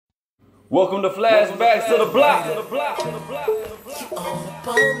Welcome to Flashbacks to the Block. You all up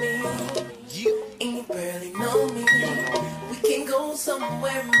on me, and you barely know me. We can go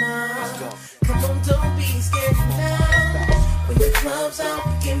somewhere now. Come on, don't be scared now. When the club's out,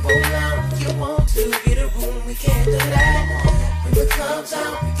 we can roll out. You want to get a room, we can't do that. When the club's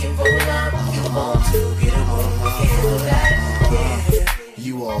out, we can roll out. You want to get a room, we can't do that. Yeah.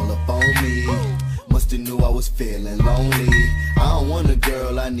 You all up on me. Musta knew I was feeling lonely. I don't want a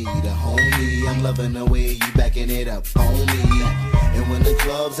girl, I need a homie. I'm loving the way you backing it up on me. And when the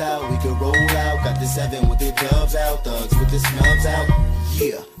club's out, we can roll out. Got the 7 with the dubs out, thugs with the snubs out.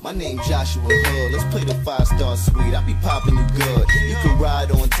 Yeah, my name Joshua Hood. Let's play the 5-star suite. I be popping you good. You could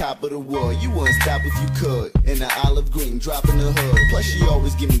ride on top of the wood. You wouldn't stop if you could. In the olive green, dropping the hood. Plus she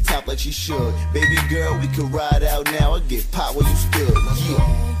always give me top like she should. Baby girl, we could ride out now or get pop where you stood.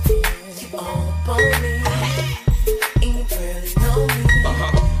 Yeah. You all up on me, and you barely know me.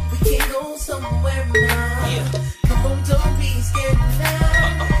 We can go somewhere now. Come on, don't be scared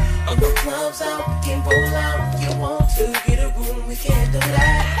now. When the club's out, we can roll out. You want to get a room, we can't do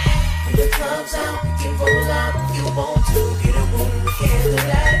that. When the club's out, we can roll out. You want to get a room, we can't do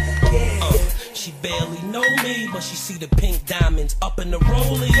that. Yeah. She barely know me, but she see the pink diamonds up in the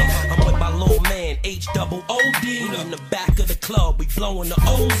rollie. I'm with my little man, H-double-O-D. In the back of the club, we blowing the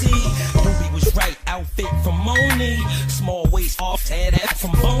OZ. Ruby was right, outfit from Moni. Small waist off, had hat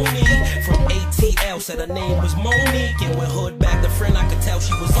from Boney. From ATL, said her name was Monique. And when Hood backed a friend, I could tell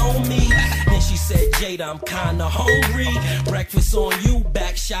she was on me. Then she said, Jada, I'm kinda hungry. Breakfast on you,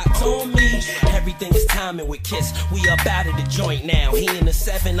 back shots on me. Everything is timing with Kiss. We up out of the joint now. He in the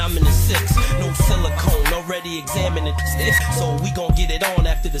 7, I'm in the 6. No silicone, already examining this. So we gon' get it on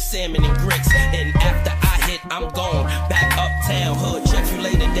after the salmon and grits. And after I hit, I'm gone. Back uptown, Hood, check you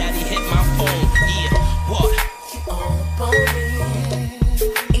later, daddy, hit my phone. Yeah, what? You all up on me,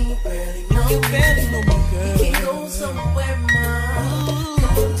 and you barely know me. Girl. We can go somewhere now.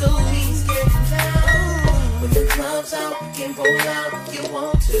 Come on, don't be scared now. When the club's out, we can roll out. You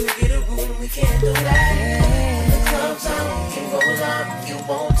want to get a room, we can't do that. When the club's out, we can roll out. You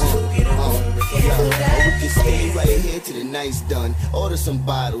want to get a room, we can't do that. We can stay right here till the night's done. Order some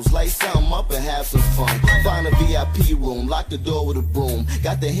bottles, light something up and have some fun. Find a VIP room, lock the door with a broom.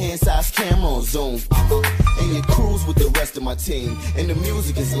 Got the hand size camera on Zoom. And you cruise with the rest of my team. And the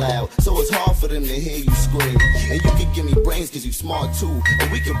music is loud, so it's hard for them to hear you scream. And you can give me brains cause you smart too.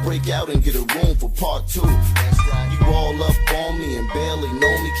 And we can break out and get a room for part 2. You all up on me and barely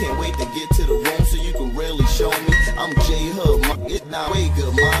know me. Can't wait to get to the room so you can really show me. I'm J Hood, ma. It's not way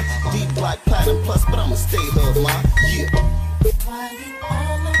good, ma. Deep black platinum plus, but I'ma stay Hood, ma. Yeah. Why you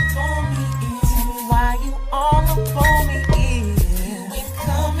all up on me? Tell me why you all up on me? You ain't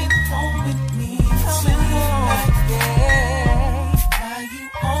coming home with me. Coming home, yeah. Why you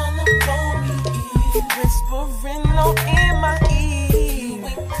all up on me? You whispering low in my ear. You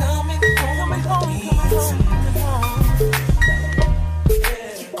ain't coming home with me.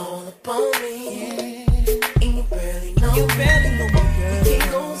 You all up on me, and you barely know me. Girl. We can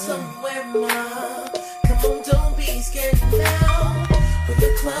go somewhere now. Come on, don't be scared now. When the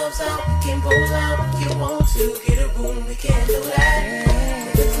club's out, we can roll out. You want to get a room, we can't do that.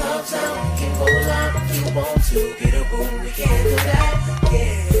 When the club's out, we can roll out. You want to get a room, we can't do that.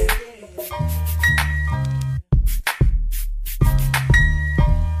 Yeah.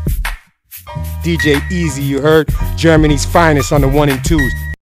 DJ Easy, you heard? Germany's finest on the 1 and 2s.